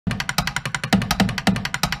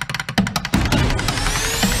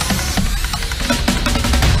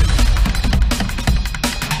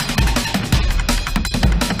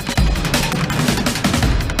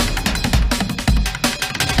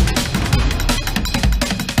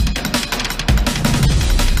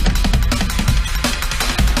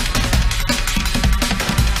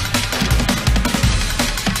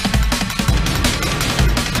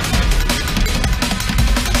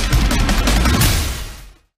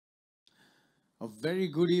A very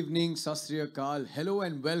good evening, Sasriya Kal. Hello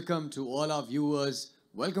and welcome to all our viewers.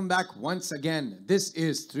 Welcome back once again. This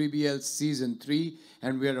is 3BL Season 3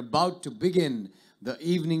 and we are about to begin the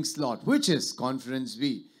evening slot, which is Conference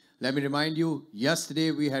B. Let me remind you, yesterday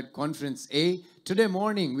we had Conference A, today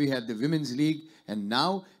morning we had the Women's League, and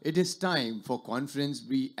now it is time for Conference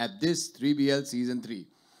B at this 3BL Season 3.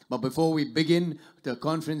 But before we begin the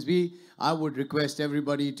Conference B, I would request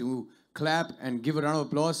everybody to clap and give a round of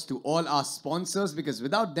applause to all our sponsors, because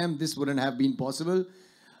without them this wouldn't have been possible.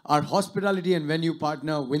 Our hospitality and venue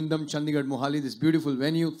partner, Wyndham Chandigarh Mohali, this beautiful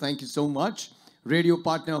venue, thank you so much. Radio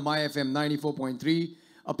partner, My FM 94.3.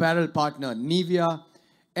 Apparel partner, Nivea.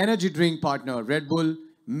 Energy drink partner, Red Bull.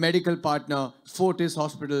 Medical partner, Fortis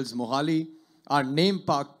Hospitals Mohali. Our name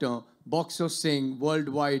partner, Boxer Singh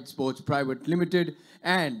Worldwide Sports Private Limited.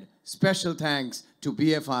 And special thanks to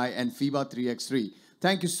BFI and FIBA 3x3.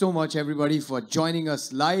 Thank you so much, everybody, for joining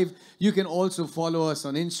us live. You can also follow us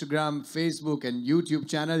on Instagram, Facebook, and YouTube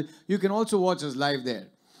channel. You can also watch us live there.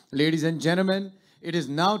 Ladies and gentlemen, it is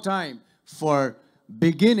now time for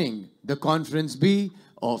beginning the Conference B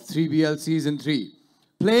of 3BL Season 3.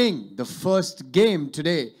 Playing the first game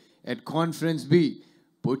today at Conference B.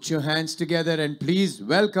 Put your hands together and please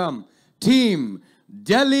welcome Team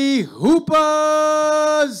Delhi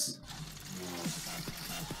Hoopers!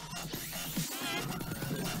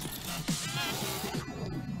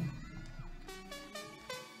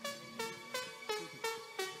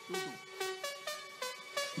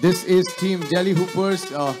 This is Team Delhi Hoopers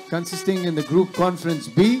consisting in the group Conference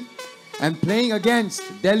B and playing against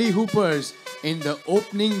Delhi Hoopers in the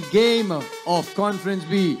opening game of Conference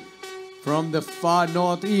B from the far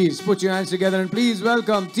northeast. Put your hands together and please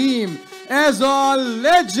welcome Team Aizawl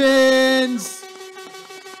Legends.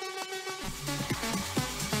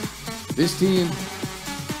 This team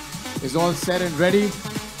is all set and ready.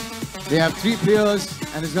 They have 3 players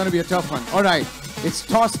and it's going to be a tough one. All right, it's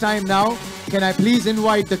toss time now. Can I please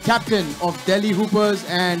invite the captain of Delhi Hoopers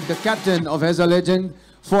and the captain of Aizawl Legend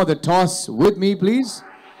for the toss with me, please?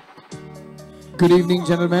 Good evening,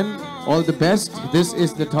 gentlemen. All the best. This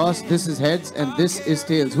is the toss, this is heads, and this is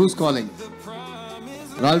tails. Who's calling?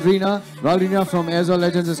 Ralrina. Ralrina from Aizawl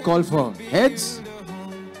Legends is called for heads.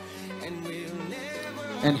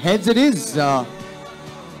 And heads it is.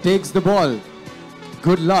 Takes the ball.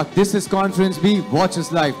 Good luck. This is Conference B. Watch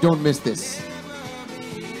us live. Don't miss this.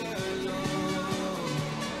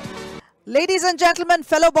 Ladies and gentlemen,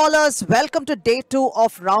 fellow ballers, welcome to day 2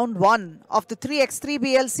 of round 1 of the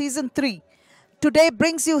 3x3BL season 3. Today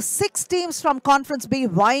brings you 6 teams from Conference B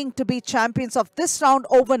vying to be champions of this round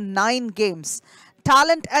over 9 games.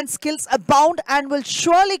 Talent and skills abound and will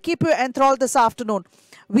surely keep you enthralled this afternoon.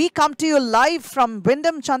 We come to you live from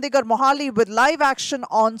Wyndham Chandigarh Mohali with live action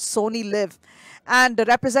on Sony Live. And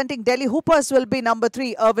representing Delhi Hoopers will be number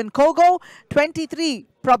 3, Irvin Kogo, 23,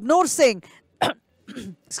 Prabnoor Singh,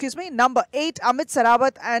 excuse me, number 8, Amit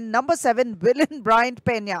Sarawat, and number 7, Willen Bryant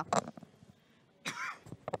Pena.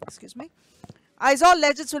 Excuse me. Aizawl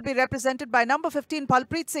Legends will be represented by number 15,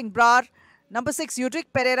 Palpreet Singh Brar, number 6, Udrik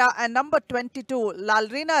Pereira, and number 22,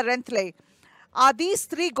 Lalrina Renthle. Are these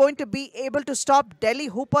 3 going to be able to stop Delhi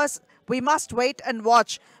Hoopers? We must wait and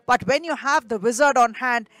watch. But when you have the wizard on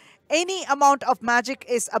hand, any amount of magic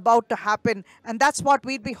is about to happen. And that's what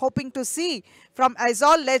we'd be hoping to see from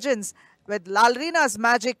Aizawl Legends, with Lalrina's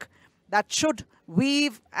magic that should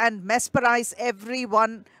weave and mesmerize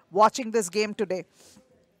everyone watching this game today.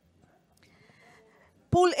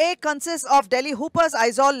 Pool A consists of Delhi Hoopers,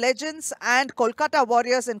 Aizawl Legends and Kolkata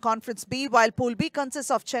Warriors in Conference B, while Pool B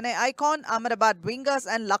consists of Chennai Icon, Ahmedabad Wingers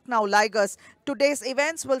and Lucknow Ligers. Today's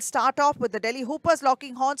events will start off with the Delhi Hoopers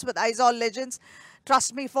locking horns with Aizawl Legends.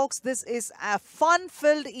 Trust me, folks, this is a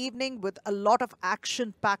fun-filled evening with a lot of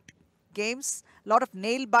action-packed games, a lot of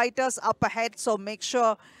nail biters up ahead, so make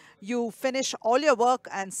sure you finish all your work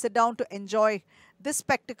and sit down to enjoy this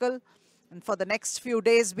spectacle. And for the next few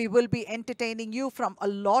days, we will be entertaining you from a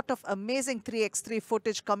lot of amazing 3x3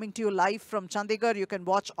 footage coming to you live from Chandigarh. You can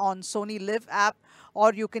watch on Sony Live app,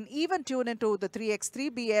 or you can even tune into the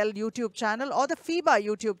 3x3BL YouTube channel or the FIBA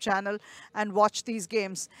YouTube channel and watch these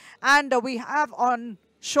games. And we have on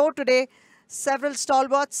show today several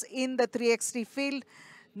stalwarts in the 3x3 field.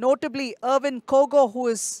 Notably, Irvin Kogo, who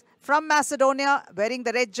is from Macedonia, wearing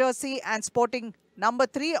the red jersey and sporting number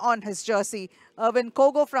 3 on his jersey. Irvin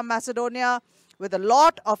Kogo from Macedonia with a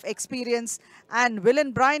lot of experience. And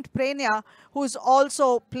Willen Bryant Pena, who is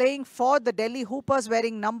also playing for the Delhi Hoopers,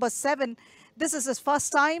 wearing number 7. This is his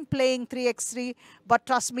first time playing 3x3, but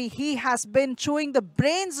trust me, he has been chewing the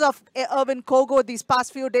brains of Irvin Kogo these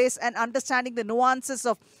past few days and understanding the nuances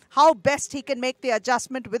of how best he can make the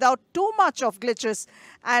adjustment without too much of glitches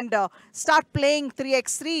and start playing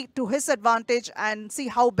 3x3 to his advantage and see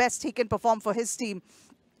how best he can perform for his team.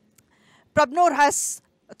 Prabnur has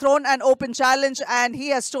thrown an open challenge and he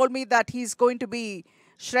has told me that he's going to be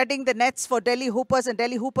shredding the nets for Delhi Hoopers, and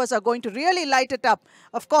Delhi Hoopers are going to really light it up.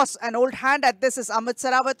 Of course, an old hand at this is Amit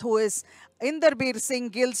Sarawat, who is Inderbir Singh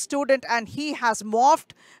Gill student, and he has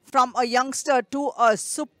morphed from a youngster to a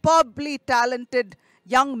superbly talented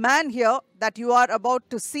young man here that you are about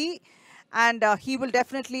to see. And he will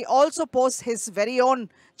definitely also pose his very own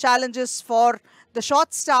challenges for the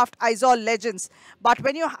short-staffed Aizawl legends. But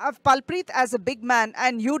when you have Palpreet as a big man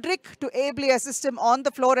and Udrik to ably assist him on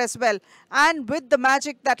the floor as well, and with the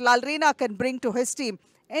magic that Lalrina can bring to his team,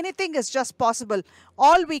 anything is just possible.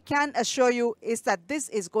 All we can assure you is that this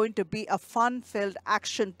is going to be a fun-filled,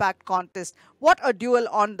 action-packed contest. What a duel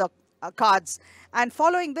on the cards. And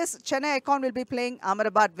following this, Chennai Icon will be playing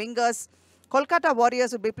Ahmedabad Wingers. Kolkata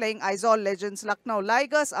Warriors will be playing Aizawl Legends. Lucknow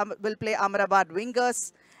Ligers will play Ahmedabad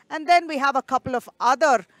Wingers. And then we have a couple of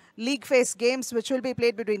other league phase games which will be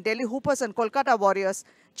played between Delhi Hoopers and Kolkata Warriors.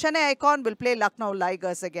 Chennai Icon will play Lucknow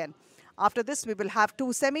Ligers again. After this, we will have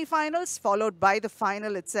two semi-finals followed by the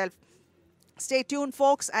final itself. Stay tuned,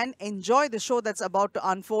 folks, and enjoy the show that's about to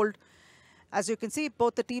unfold. As you can see,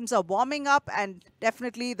 both the teams are warming up, and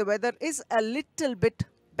definitely the weather is a little bit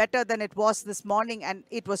better than it was this morning, and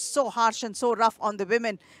it was so harsh and so rough on the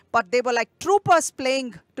women, but they were like troopers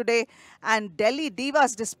playing today. And Delhi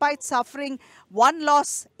Divas, despite suffering one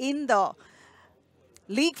loss in the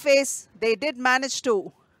league phase, they did manage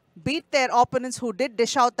to beat their opponents who did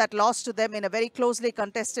dish out that loss to them in a very closely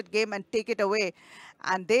contested game and take it away.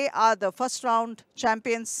 And they are the first round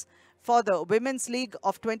champions for the Women's League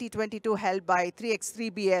of 2022 held by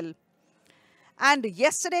 3x3BL. And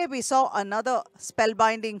yesterday we saw another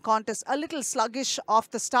spellbinding contest, a little sluggish off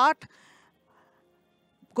the start.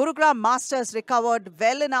 Gurugram Masters recovered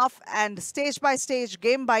well enough, and stage by stage,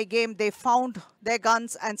 game by game, they found their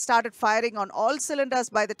guns and started firing on all cylinders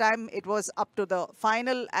by the time it was up to the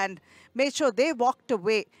final, and made sure they walked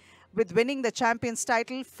away with winning the champions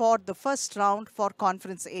title for the first round for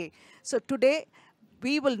Conference A. So today,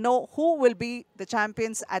 we will know who will be the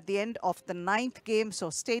champions at the end of the 9th game. So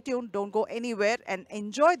stay tuned, don't go anywhere, and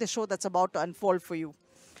enjoy the show that's about to unfold for you.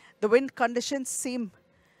 The wind conditions seem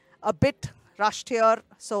a bit rushed here,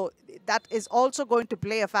 so that is also going to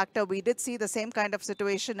play a factor. We did see the same kind of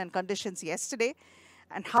situation and conditions yesterday,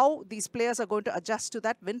 and how these players are going to adjust to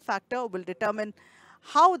that wind factor will determine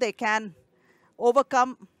how they can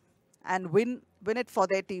overcome and win it for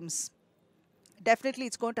their teams. Definitely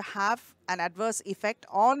it's going to have an adverse effect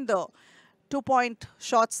on the 2-point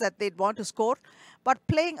shots that they'd want to score. But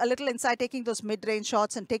playing a little inside, taking those mid-range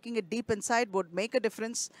shots and taking it deep inside would make a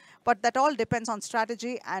difference. But that all depends on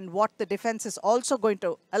strategy and what the defense is also going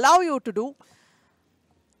to allow you to do.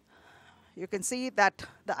 You can see that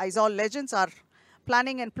the Aizawl legends are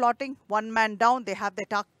planning and plotting. One man down, they have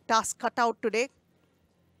their task cut out today.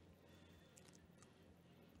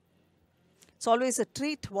 It's always a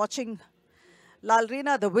treat watching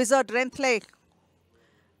Lalrina, the wizard Renthele,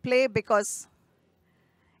 play, because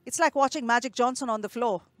it's like watching Magic Johnson on the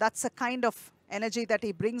floor. That's the kind of energy that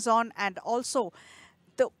he brings on, and also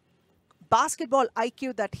the basketball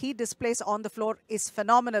IQ that he displays on the floor is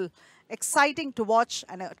phenomenal. Exciting to watch,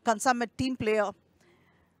 and a consummate team player.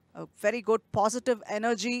 A very good positive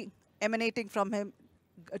energy emanating from him.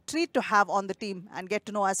 A treat to have on the team and get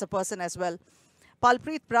to know as a person as well.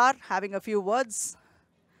 Palpreet Brar having a few words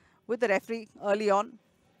with the referee early on.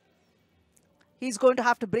 He's going to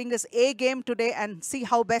have to bring his A game today and see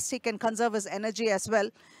how best he can conserve his energy as well.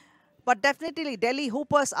 But definitely Delhi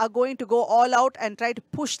Hoopers are going to go all out and try to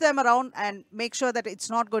push them around and make sure that it's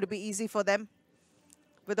not going to be easy for them.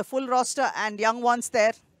 With a full roster and young ones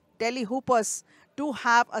there, Delhi Hoopers do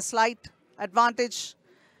have a slight advantage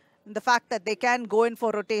in the fact that they can go in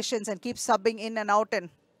for rotations and keep subbing in and out and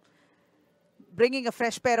bringing a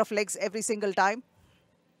fresh pair of legs every single time.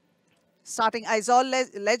 Starting Aizawl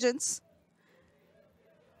legends.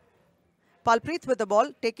 Palpreet with the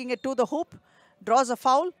ball, taking it to the hoop, draws a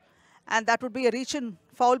foul, and that would be a reach-in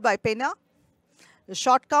foul by Pena. The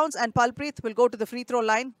shot counts, and Palpreet will go to the free throw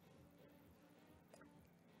line.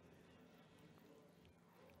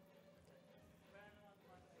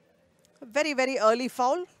 A very, very early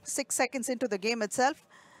foul, 6 seconds into the game itself.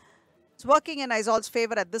 It's working in Aizawl's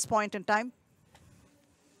favor at this point in time.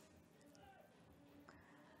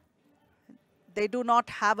 They do not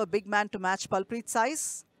have a big man to match Palpreet's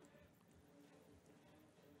size.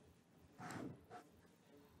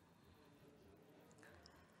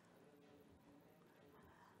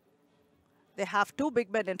 They have two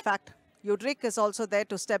big men, in fact. Udrik is also there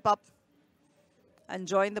to step up and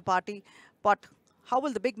join the party. But how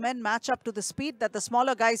will the big men match up to the speed that the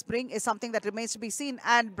smaller guys bring is something that remains to be seen.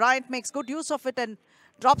 And Bryant makes good use of it and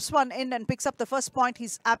drops one in and picks up the first point.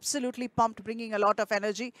 He's absolutely pumped, bringing a lot of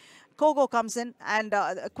energy. Kogo comes in and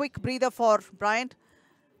a quick breather for Bryant.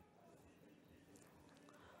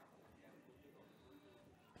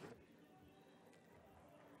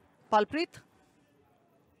 Palpreet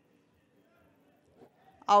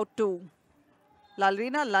out to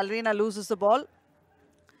Lalrina. Lalrina loses the ball.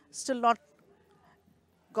 Still not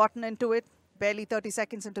gotten into it. Barely 30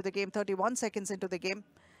 seconds into the game, 31 seconds into the game.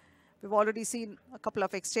 We've already seen a couple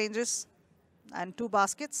of exchanges and 2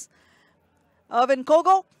 baskets. Irvin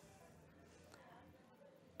Kogo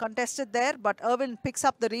contested there, but Irvin picks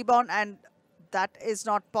up the rebound and that is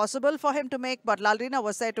not possible for him to make, but Lalrina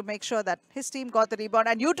was there to make sure that his team got the rebound.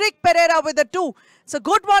 And Udrik Pereira with the 2. It's a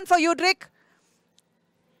good one for Udrik.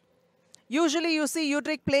 Usually you see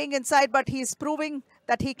Udrik playing inside, but he's proving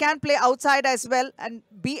that he can play outside as well and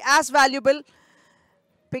be as valuable.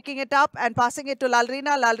 Picking it up and passing it to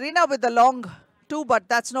Lalrina. Lalrina with the long 2, but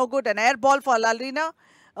that's no good. An air ball for Lalrina.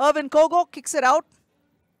 Irvin Kogo kicks it out.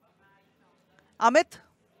 Amit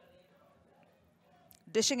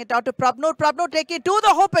dishing it out to Prabnur. Prabnur taking it to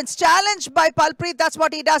the hoop and challenged by Palpreet. That's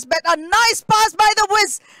what he does. But a nice pass by the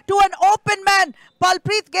Wiz to an open man.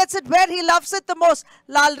 Palpreet gets it where he loves it the most.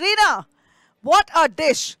 Lalrina, what a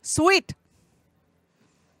dish. Sweet.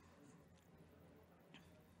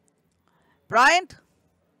 Bryant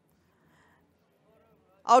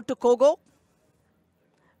out to Kogo.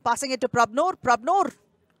 Passing it to Prabnur. Prabnur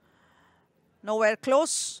nowhere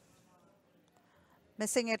close.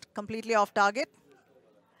 Missing it completely off target.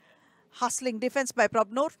 Hustling defense by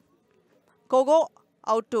Prabnur. Kogo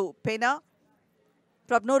out to Pena.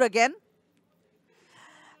 Prabnur again.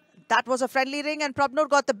 That was a friendly ring and Prabnur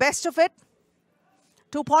got the best of it.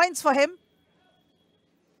 2 points for him.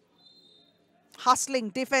 Hustling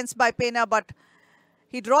defense by Pena, but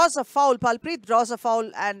he draws a foul. Palpreet draws a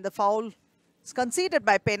foul and the foul is conceded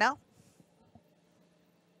by Pena.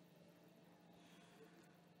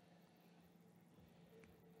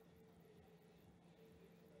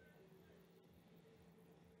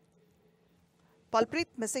 Palpreet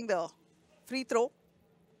missing the free throw.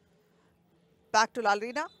 Back to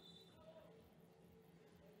Lalrina.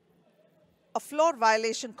 A floor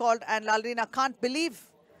violation called and Lalrina can't believe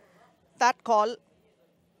that call.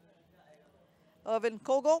 Irvin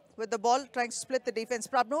Kogo with the ball trying to split the defense.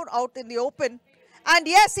 Prabnur out in the open. And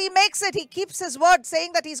yes, he makes it. He keeps his word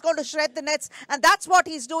saying that he's going to shred the nets. And that's what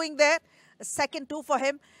he's doing there. A second 2 for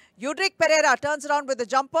him. Udrik Pereira turns around with the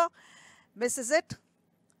jumper. Misses it.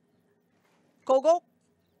 Kogo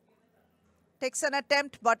takes an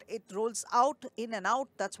attempt, but it rolls out, in and out.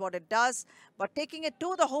 That's what it does. But taking it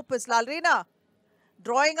to the hoop is Lalrina,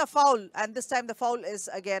 drawing a foul. And this time the foul is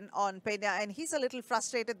again on Pena. And he's a little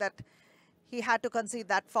frustrated that he had to concede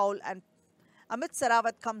that foul. And Amit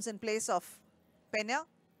Sarawat comes in place of Pena.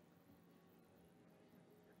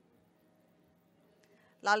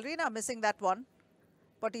 Lalrina missing that one.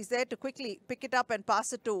 But he's there to quickly pick it up and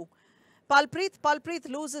pass it to Palpreet. Palpreet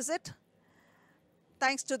loses it.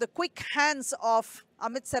 Thanks to the quick hands of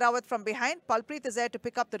Amit Sarawat from behind. Palpreet is there to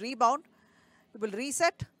pick up the rebound. He will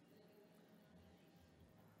reset.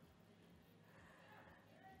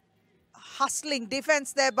 Hustling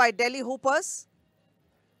defense there by Delhi Hoopers.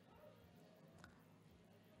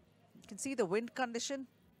 You can see the wind condition.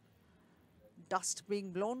 Dust being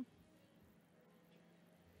blown.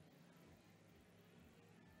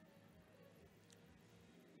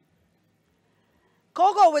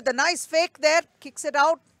 Kogo with a nice fake there, kicks it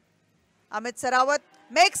out. Amit Sarawat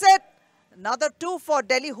makes it. Another 2 for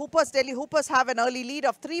Delhi Hoopers. Delhi Hoopers have an early lead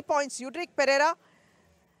of 3 points. Udrik Pereira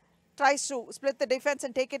tries to split the defense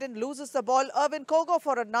and take it in, loses the ball. Irvin Kogo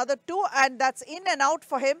for another 2 and that's in and out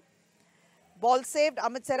for him. Ball saved.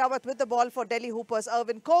 Amit Sarawat with the ball for Delhi Hoopers.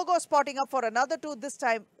 Irvin Kogo spotting up for another 2 this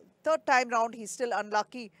time. Third time round, he's still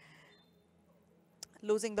unlucky.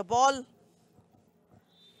 Losing the ball.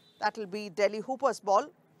 That will be Delhi Hoopers' ball.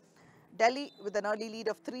 Delhi with an early lead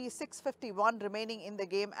of 3, 6:51 remaining in the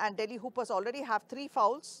game. And Delhi Hoopers already have 3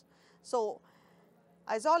 fouls. So,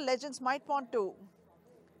 Aizawl Legends might want to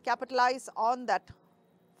capitalize on that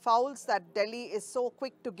fouls that Delhi is so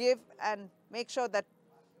quick to give and make sure that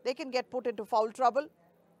they can get put into foul trouble.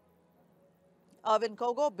 Irvin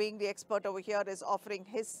Kogo, being the expert over here, is offering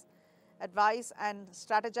his advice and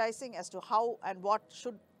strategizing as to how and what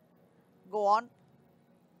should go on.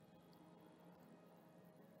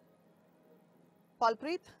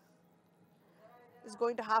 Palpreet is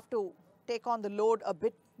going to have to take on the load a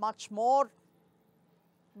bit much more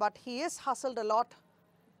but he is hustled a lot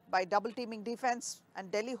by double teaming defense,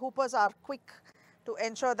 and Delhi Hoopers are quick to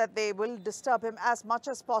ensure that they will disturb him as much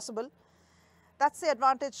as possible. That's the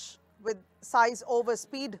advantage with size over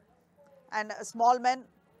speed and small men.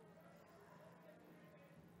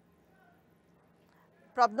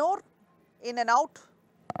 Prabnur in and out.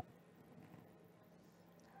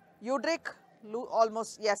 Udrik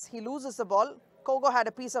almost, yes, he loses the ball. Kogo had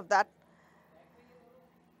a piece of that.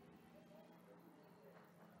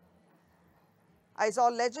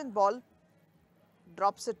 Aizawl legend ball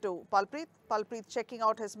drops it to Palpreet. Palpreet checking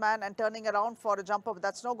out his man and turning around for a jumper, but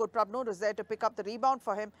that's no good. Prabnur is there to pick up the rebound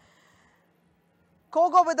for him.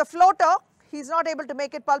 Kogo with the floater. He's not able to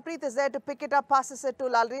make it. Palpreet is there to pick it up, passes it to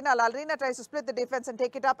Lalrina. Lalrina tries to split the defense and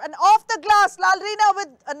take it up. And off the glass, Lalrina with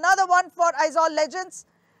another one for Aizawl legends.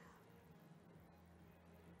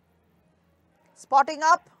 Spotting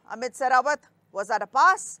up, Amit Sehrawat. Was that a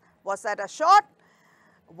pass? Was that a shot?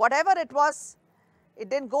 Whatever it was, it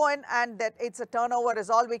didn't go in, and that it's a turnover is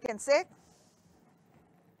all we can say.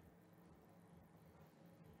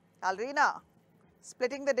 Lalrina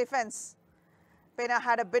splitting the defense. Pena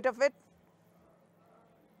had a bit of it.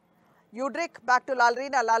 Udrik back to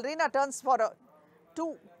Lalrina. Lalrina turns for a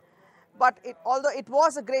 2. But although it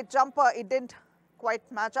was a great jumper, it didn't quite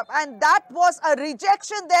match up. And that was a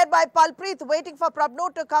rejection there by Palpreet, waiting for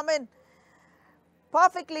Prabnur to come in.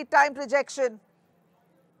 Perfectly timed rejection.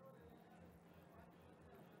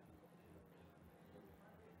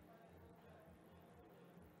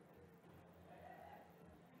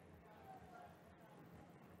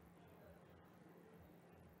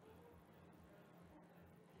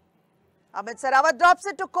 Amit Sehrawat drops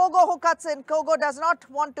it to Kogo, who cuts in. Kogo does not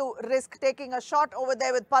want to risk taking a shot over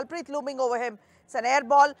there with Palpreet looming over him. It's an air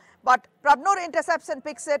ball, but Prabnur intercepts and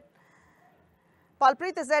picks it.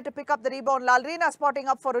 Palpreet is there to pick up the rebound. Lalrina spotting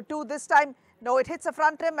up for a 2 this time. No, it hits the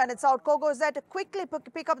front rim and it's out. Kogo is there to quickly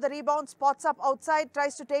pick up the rebound, spots up outside,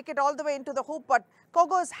 tries to take it all the way into the hoop, but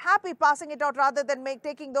Kogo is happy passing it out rather than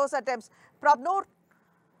taking those attempts. Prabnur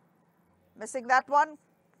missing that one.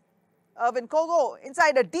 Irvin Kogo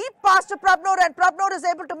inside, a deep pass to Prabnur, and Prabnur is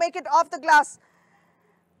able to make it off the glass.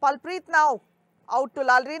 Palpreet now out to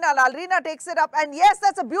Lalrina. Lalrina takes it up, and yes,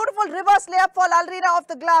 that's a beautiful reverse layup for Lalrina off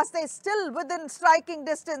the glass. They're still within striking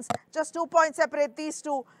distance. Just 2 points separate these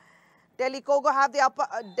two. Delhi Hoopers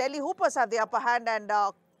have the upper hand, and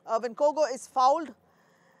Irvin Kogo is fouled.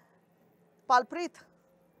 Palpreet,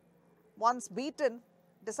 once beaten,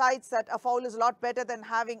 decides that a foul is a lot better than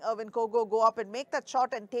having Irvin Kogo go up and make that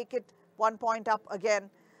shot and take it 1 point up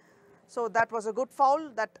again. So that was a good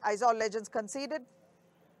foul that Aizawl legends conceded.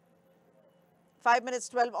 5 minutes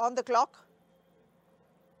 12 on the clock.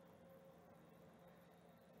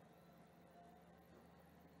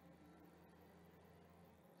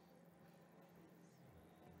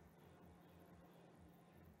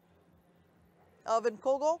 Irvin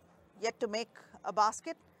Kogo yet to make a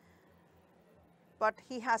basket, but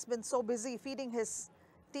he has been so busy feeding his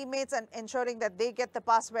teammates and ensuring that they get the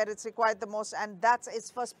pass where it's required the most, and that's his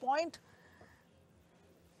first point.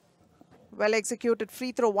 Well executed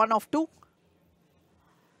free throw, 1 of 2.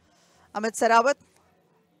 Amit Sehrawat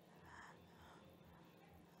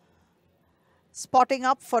spotting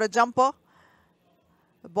up for a jumper.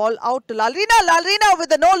 The ball out to Lalrina. Lalrina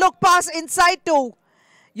with a no-look pass inside to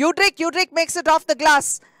Udrik. Udrik makes it off the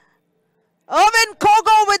glass. Irvin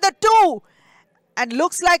Kogo with the 2. And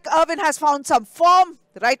looks like Irvin has found some form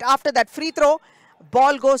right after that free throw.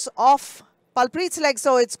 Ball goes off Palpreet's leg,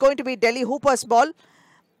 so it's going to be Delhi Hoopers' ball.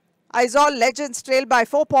 Aizawl legends trail by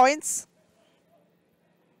 4 points.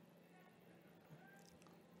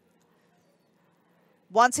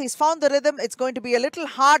 Once he's found the rhythm, it's going to be a little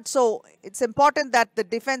hard, so it's important that the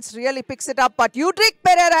defense really picks it up. But Udrik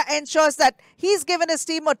Pereira ensures that he's given his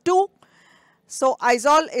team a 2. So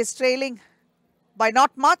Aizawl is trailing by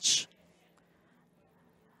not much.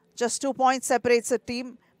 Just 2 points separates the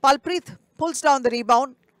team. Palpreet pulls down the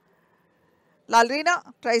rebound.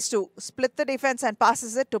 Lalrina tries to split the defense and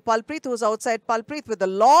passes it to Palpreet, who's outside. Palpreet with a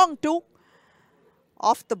long 2.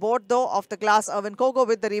 Off the board though, off the glass. Irvin Kogo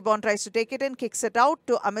with the rebound tries to take it in, kicks it out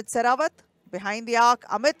to Amit Sehrawat. Behind the arc,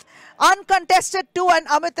 Amit. Uncontested 2, and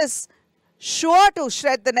Amit is sure to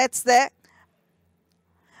shred the nets there.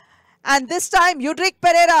 And this time, Udrik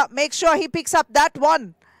Pereira makes sure he picks up that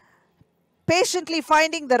one. Patiently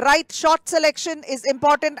finding the right shot selection is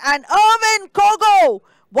important. And Irvin Kogo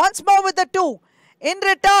once more with the 2. In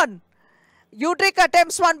return, Udrik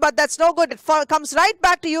attempts one, but that's no good. It comes right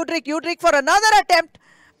back to Udrik. Udrik for another attempt.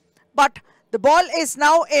 But the ball is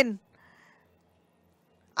now in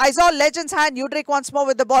Aizawl legends' hand. Udrik once more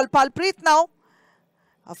with the ball. Palpreet now.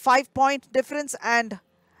 A 5-point difference, and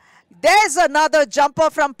There's another jumper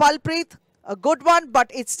from Palpreet. A good one, but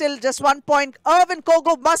it's still just 1 point. Irvin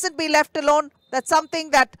Kogo mustn't be left alone. That's something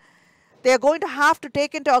that they're going to have to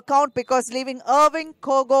take into account, because leaving Irvin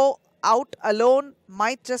Kogo out alone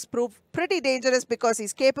might just prove pretty dangerous, because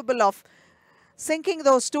he's capable of sinking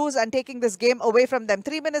those twos and taking this game away from them.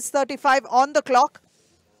 3 minutes 35 on the clock.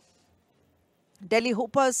 Delhi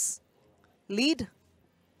Hoopers lead.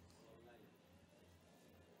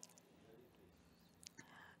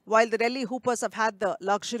 While the Delhi Hoopers have had the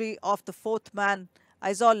luxury of the fourth man,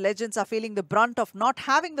 Aizawl Legends are feeling the brunt of not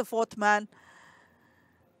having the fourth man.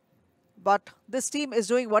 But this team is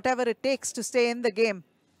doing whatever it takes to stay in the game.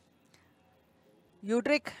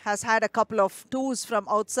 Udrik has had a couple of twos from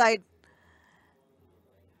outside,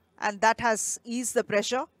 and that has eased the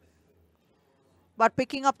pressure. But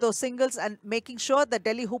picking up those singles and making sure that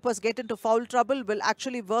Delhi Hoopers get into foul trouble will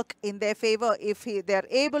actually work in their favor if they are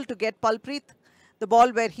able to get Palpreet the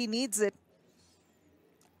ball where he needs it,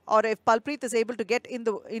 or if Palpreet is able to get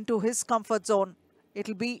into his comfort zone.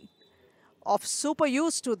 It'll be of super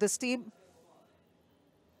use to this team.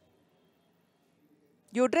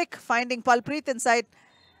 Udrik finding Palpreet inside,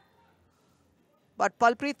 but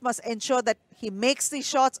Palpreet must ensure that he makes these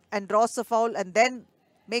shots and draws the foul and then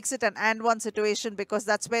makes it an and one situation, because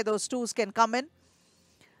that's where those twos can come in.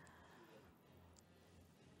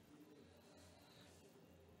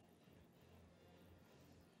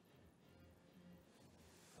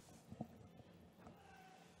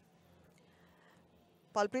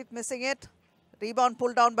 Palpreet missing it. Rebound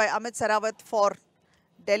pulled down by Amit Sarawat for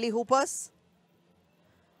Delhi Hoopers.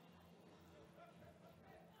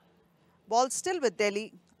 Ball still with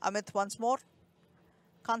Delhi. Amit once more.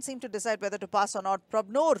 Can't seem to decide whether to pass or not.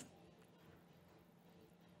 Prabnoor.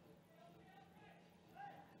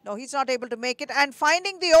 No, he's not able to make it. And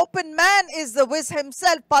finding the open man is the whiz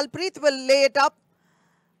himself. Palpreet will lay it up.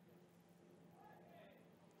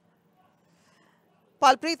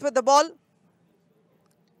 Palpreet with the ball.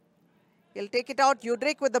 He'll take it out.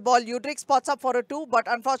 Udrik with the ball. Udrik spots up for a two, but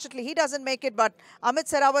unfortunately he doesn't make it. But Amit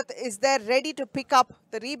Sarawat is there ready to pick up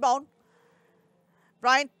the rebound.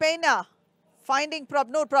 Bryant Pena finding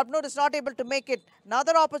Prabnoor. Prabnoor is not able to make it.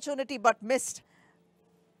 Another opportunity, but missed.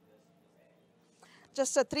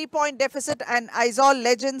 Just a 3-point deficit, and Aizawl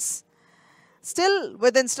Legends still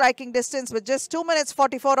within striking distance with just 2 minutes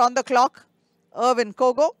 44 on the clock. Irvin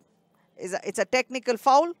Kogo. It's a technical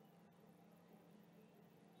foul.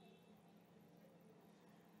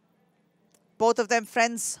 Both of them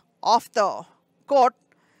friends off the court.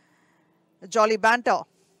 Jolly banter.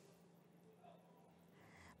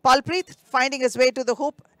 Palpreet finding his way to the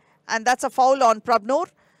hoop, and that's a foul on Prabnoor.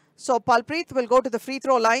 So Palpreet will go to the free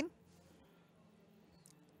throw line.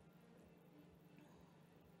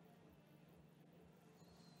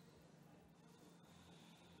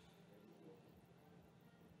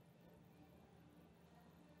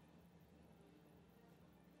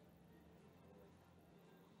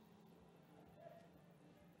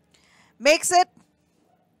 Makes it.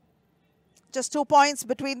 Just 2 points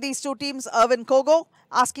between these two teams. Irvin Kogo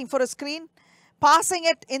asking for a screen. Passing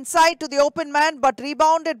it inside to the open man, but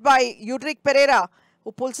rebounded by Udrik Pereira,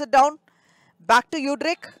 who pulls it down. Back to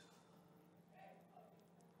Udrik.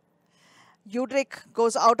 Udrik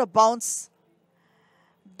goes out of bounds.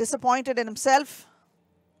 Disappointed in himself.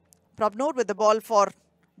 Prabnoor with the ball for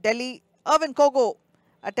Delhi. Irvin Kogo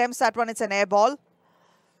attempts that one. It's an air ball.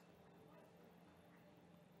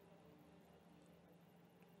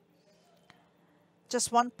 Just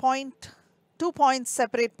 1 point, 2 points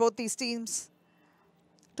separate both these teams.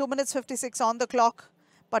 2 minutes 56 on the clock.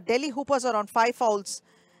 But Delhi Hoopers are on 5 fouls.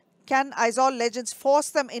 Can Aizawl Legends force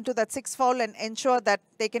them into that 6th foul and ensure that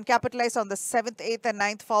they can capitalize on the 7th, 8th and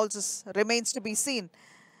 9th fouls remains to be seen.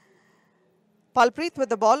 Palpreet with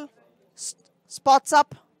the ball. Spots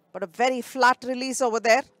up, but a very flat release over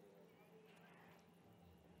there.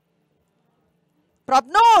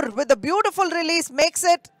 Prabnoor with a beautiful release makes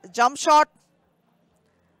it. Jump shot.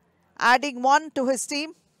 Adding 1 to his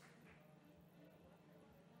team.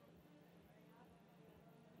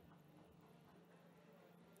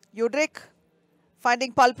 Udrik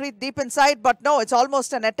finding Palpreet deep inside, but no, it's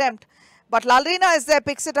almost an attempt. But Lalrina is there,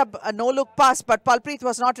 picks it up, a no-look pass, but Palpreet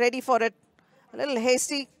was not ready for it. A little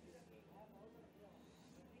hasty.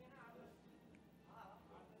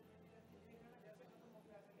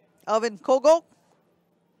 Irvin Kogo.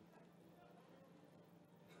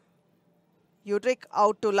 Udrik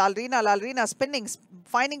out to Lalrina. Lalrina spinning,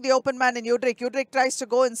 finding the open man in Udrik. Udrik tries to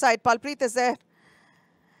go inside. Palpreet is there.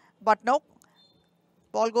 But no.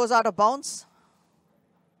 Ball goes out of bounds.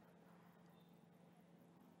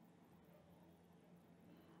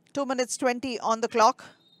 Two minutes 20 on the clock.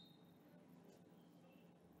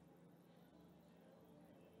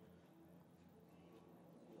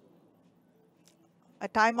 a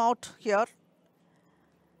timeout here.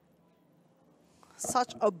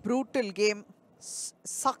 Such a brutal game,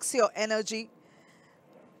 sucks your energy.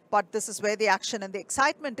 But this is where the action and the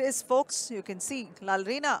excitement is, folks. You can see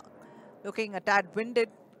Lalrina looking a tad winded.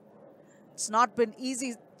 It's not been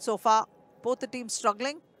easy so far. Both the teams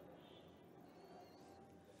struggling.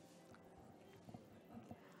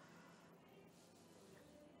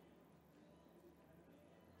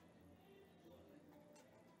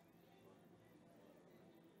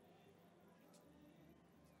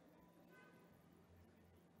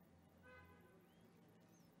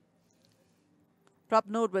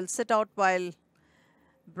 Prabnoor will sit out while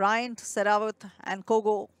Bryant, Sehrawat and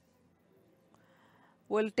Kogo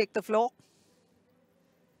will take the floor.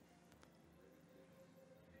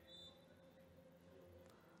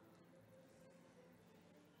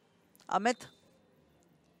 Amit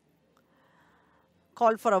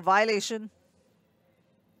called for a violation.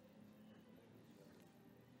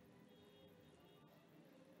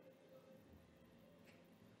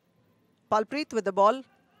 Palpreet with the ball.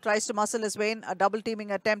 Tries to muscle his way in, a double teaming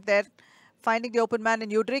attempt there. Finding the open man in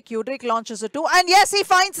Udrik. Udrik launches a 2. And yes, he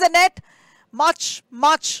finds the net. Much,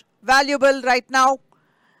 much valuable right now.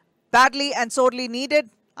 Badly and sorely needed.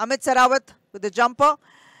 Amit Sehrawat with the jumper.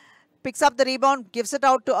 Picks up the rebound, gives it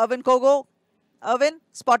out to Irvin Kogo. Irvin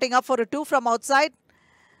spotting up for a 2 from outside.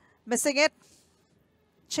 Missing it.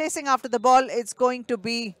 Chasing after the ball. It's going to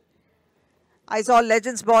be Aizawl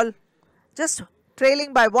Legends ball. Just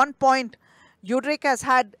trailing by 1 point. Udrik has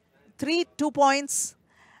had 3 2-points,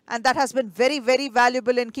 and that has been very, very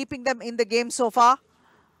valuable in keeping them in the game so far.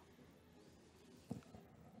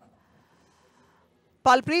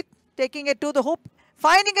 Palpreet taking it to the hoop,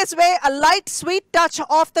 finding his way, a light, sweet touch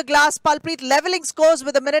off the glass. Palpreet leveling scores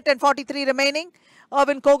with 1 minute and 43 remaining.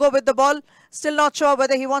 Irvin Kogo with the ball, still not sure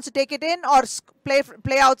whether he wants to take it in or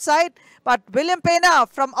play outside. But William Pena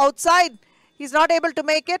from outside, he's not able to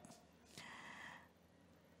make it.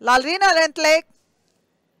 Lalrina length leg.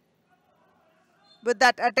 With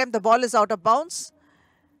that attempt, the ball is out of bounds.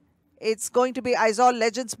 It's going to be Aizawl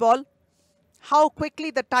Legends ball. How quickly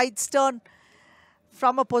the tides turn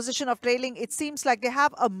from a position of trailing. It seems like they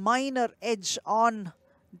have a minor edge on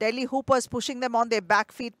Delhi Hoopers, pushing them on their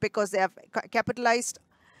back feet because they have capitalized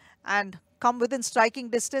and come within striking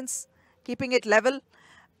distance, keeping it level.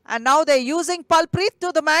 And now they're using Palpreet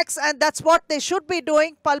to the max, and that's what they should be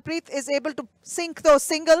doing. Palpreet is able to sink those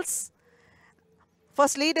singles.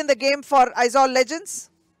 First lead in the game for Aizawl Legends.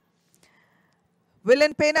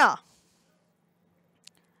 William Pena.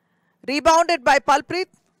 Rebounded by Palpreet.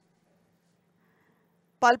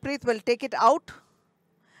 Palpreet will take it out.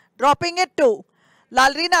 Dropping it to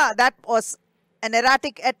Lalrina. That was an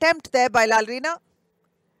erratic attempt there by Lalrina.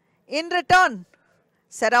 In return,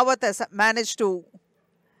 Sehrawat has managed to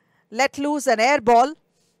let loose an air ball.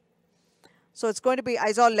 So it's going to be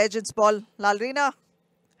Aizawl Legends ball. Lalrina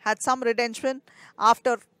had some redemption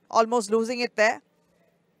after almost losing it there.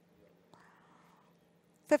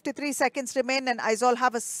 53 seconds remain and Aizawl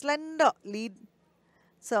have a slender lead.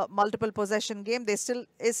 It's a multiple possession game. There still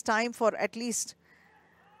is time for at least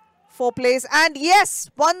 4 plays. And yes,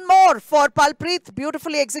 one more for Palpreet.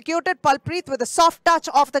 Beautifully executed. Palpreet with a soft touch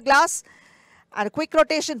off the glass. And a quick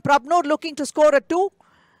rotation. Prabnoor looking to score a 2.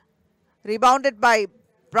 Rebounded by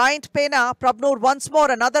Bryant Pena. Prabnoor once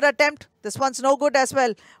more. Another attempt. This one's no good as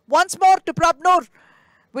well. Once more to Prabnoor.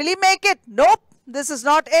 Will he make it? Nope. This is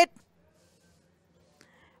not it.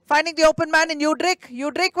 Finding the open man in Udrik.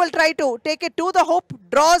 Udrik will try to take it to the hoop.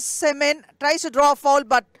 Draws him in. Tries to draw a foul,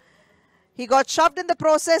 but he got shoved in the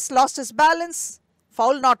process. Lost his balance.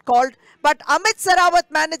 Foul not called. But Amit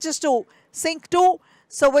Sehrawat manages to sink 2.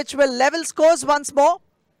 So which will level scores once more.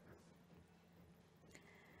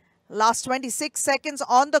 Last 26 seconds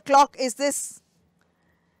on the clock is this.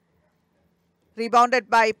 Rebounded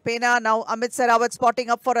by Pena. Now Amit Sehrawat spotting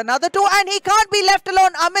up for another 2. And he can't be left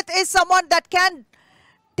alone. Amit is someone that can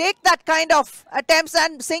take that kind of attempts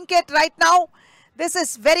and sink it right now. This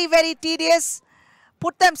is very, very tedious.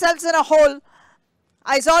 Put themselves in a hole.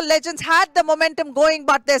 Aizawl Legends had the momentum going,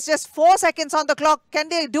 but there's just 4 seconds on the clock. Can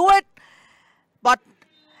they do it? But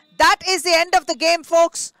that is the end of the game,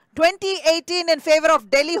 folks. 2018 in favor of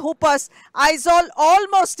Delhi Hoopers. Aizawl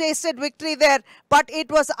almost tasted victory there, but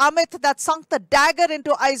it was Amit that sunk the dagger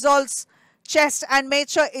into Aizawl's chest and made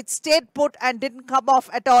sure it stayed put and didn't come off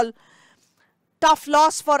at all. Tough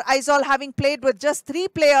loss for Aizawl, having played with just 3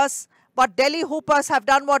 players, but Delhi Hoopers have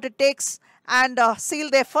done what it takes and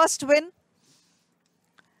sealed their first win.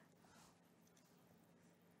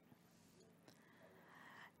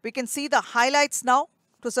 We can see the highlights now.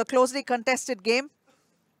 It was a closely contested game,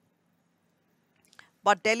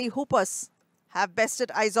 but Delhi Hoopers have bested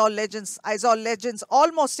Aizawl Legends. Aizawl Legends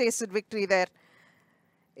almost tasted victory there.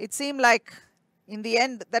 It seemed like in the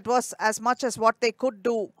end that was as much as what they could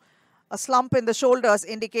do. A slump in the shoulders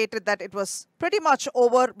indicated that it was pretty much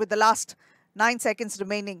over with the last 9 seconds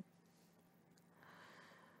remaining.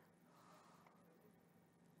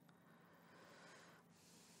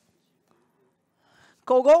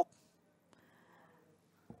 Kogo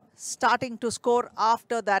starting to score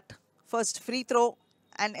after that first free throw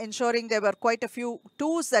and ensuring there were quite a few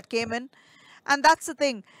twos that came in. And that's the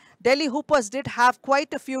thing. Delhi Hoopers did have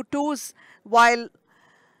quite a few twos while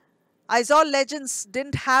Aizawl Legends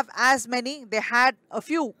didn't have as many. They had a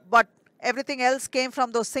few, but everything else came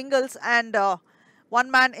from those singles, and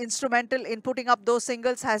one man instrumental in putting up those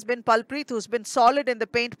singles has been Palpreet, who's been solid in the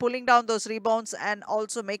paint, pulling down those rebounds and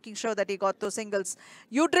also making sure that he got those singles.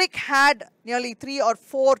 Udrik had nearly 3 or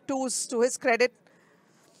 4 twos to his credit.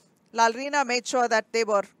 Lalrina made sure that they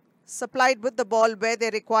were supplied with the ball where they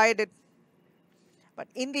required it. But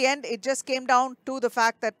in the end, it just came down to the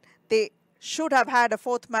fact that they should have had a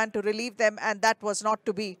 4th man to relieve them, and that was not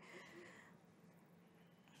to be.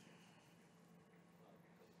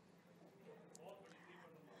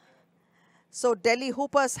 So Delhi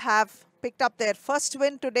Hoopers have picked up their first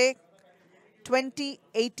win today,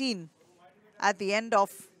 2018, at the end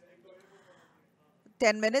of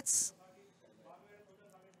 10 minutes.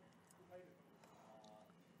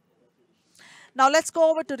 Now let's go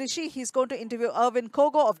over to Rishi. He's going to interview Irvin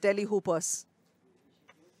Kogo of Delhi Hoopers.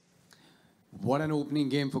 What an opening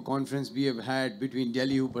game for Conference we have had between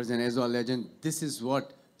Delhi Hoopers and Aizawl Legends. This is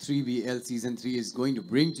what 3BL Season 3 is going to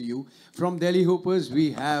bring to you. From Delhi Hoopers,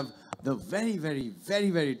 we have the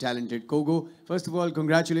very talented Kogo. First of all,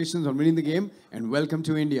 congratulations on winning the game and welcome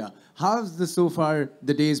to India. How's so far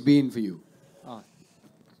the days been for you?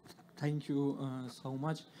 Thank you so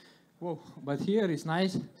much. Whoa, but here is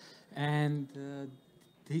nice. And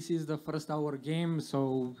this is the first hour game,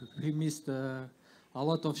 so we missed a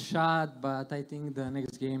lot of shot, but I think the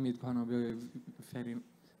next game is going to be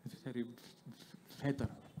very better.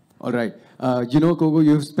 All right. You know, Kogo,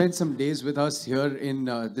 you've spent some days with us here in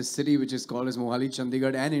this city, which is called as Mohali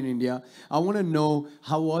Chandigarh, and in India. I want to know,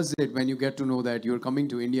 how was it when you get to know that you're coming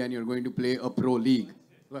to India and you're going to play a pro league?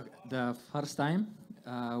 Look, the first time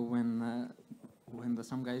when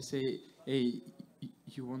some guys say, hey,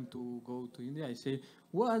 you want to go to India? I say,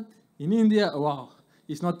 what? In India? Wow,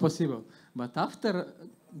 it's not possible. But after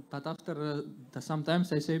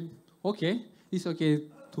sometimes I say, okay, it's okay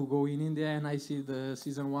to go in India, and I see the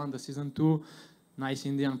season 1, the season 2, nice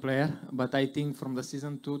Indian player. But I think from the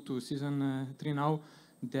season 2 to season 3 now,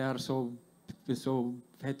 they are so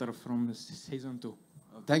better from season 2.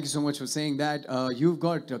 Thank you so much for saying that. You've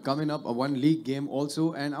got coming up a 1 league game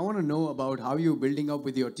also, and I want to know about how you're building up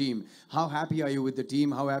with your team. How happy are you with the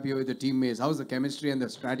team? How happy are you with the teammates? How's the chemistry and the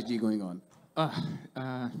strategy going on?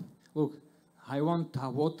 Look, I want a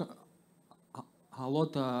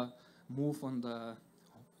lot move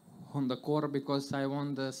on the court because I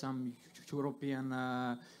want some European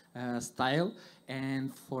style,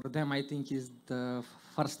 and for them I think is the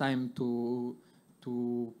first time to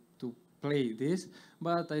play this,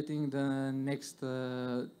 but I think the next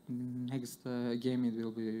game it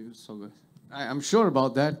will be so good. I'm sure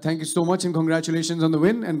about that. Thank you so much and congratulations on the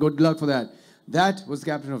win and good luck for that. That was the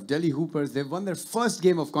captain of Delhi Hoopers. They've won their first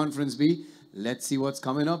game of Conference B. Let's see what's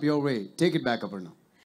coming up your way. Take it back, Aparna.